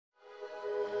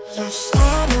You're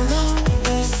shadowing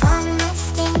this one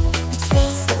that's in the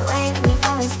space of where we've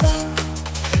always been.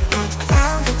 Like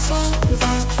velvet chains,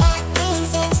 I can't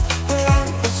resist the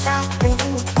love that's sharp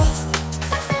within the twist.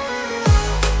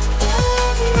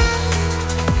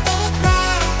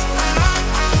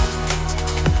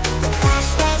 The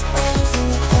flashlight waves in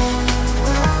the air.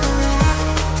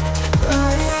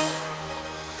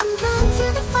 I'm drawn to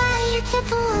the fire, can't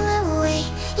pull away.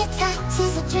 Your touch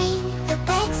is a dream that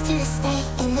begs to stay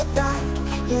in the dark.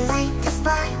 You light the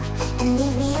spark and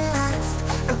leave me lost,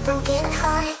 a broken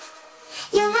heart.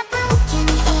 You're a broken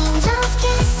angel's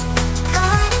kiss,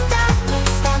 caught in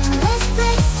darkness, endless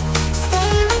bliss.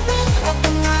 Stay with me, let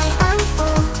the night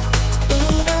unfold. Be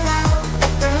the love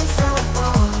that burns so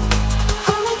bold.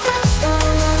 Hold me close, don't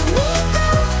let me go.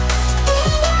 In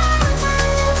your arms I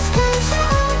lose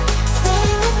control. Stay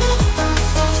with me, don't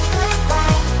say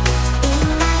goodbye. Be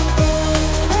my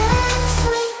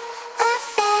bittersweet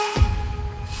affair.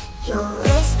 Your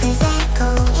whispers echo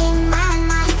in my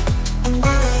mind, and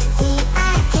melody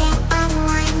I can't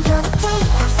unwind. You're the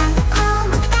chaos and the calm,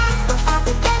 a battle for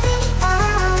the devil.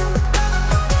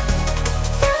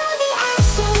 Through the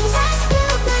ashes I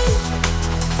still bleed,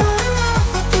 for a love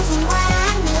that isn't what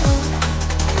I need.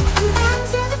 I'm bound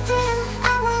to the thrill,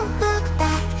 I won't look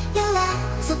back. Your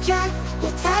love's a drug,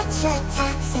 your touch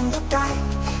attacks in the dark.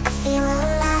 I feel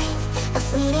alive, a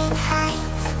fleeting high,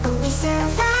 but we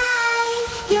survive.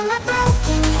 You're my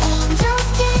broken angel's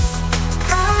kiss,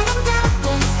 caught in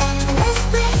darkness, endless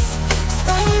bliss.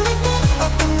 Stay with me,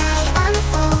 let the night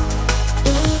unfold.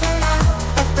 Be the love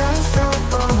that burns so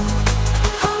bold.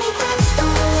 Hold me close,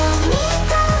 don't let me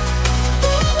go.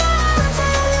 In your arms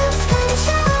I lose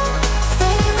control.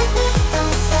 Stay with me,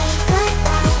 don't say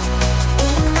goodbye.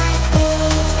 Be my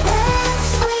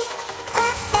bittersweet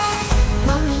affair.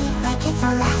 Know me like it's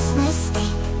our last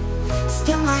mistake.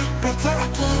 Steal my breath till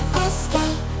I can't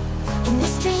escape. In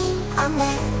this dream I'll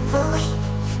never wait,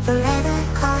 forever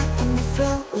caught in the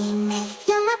thrill we make.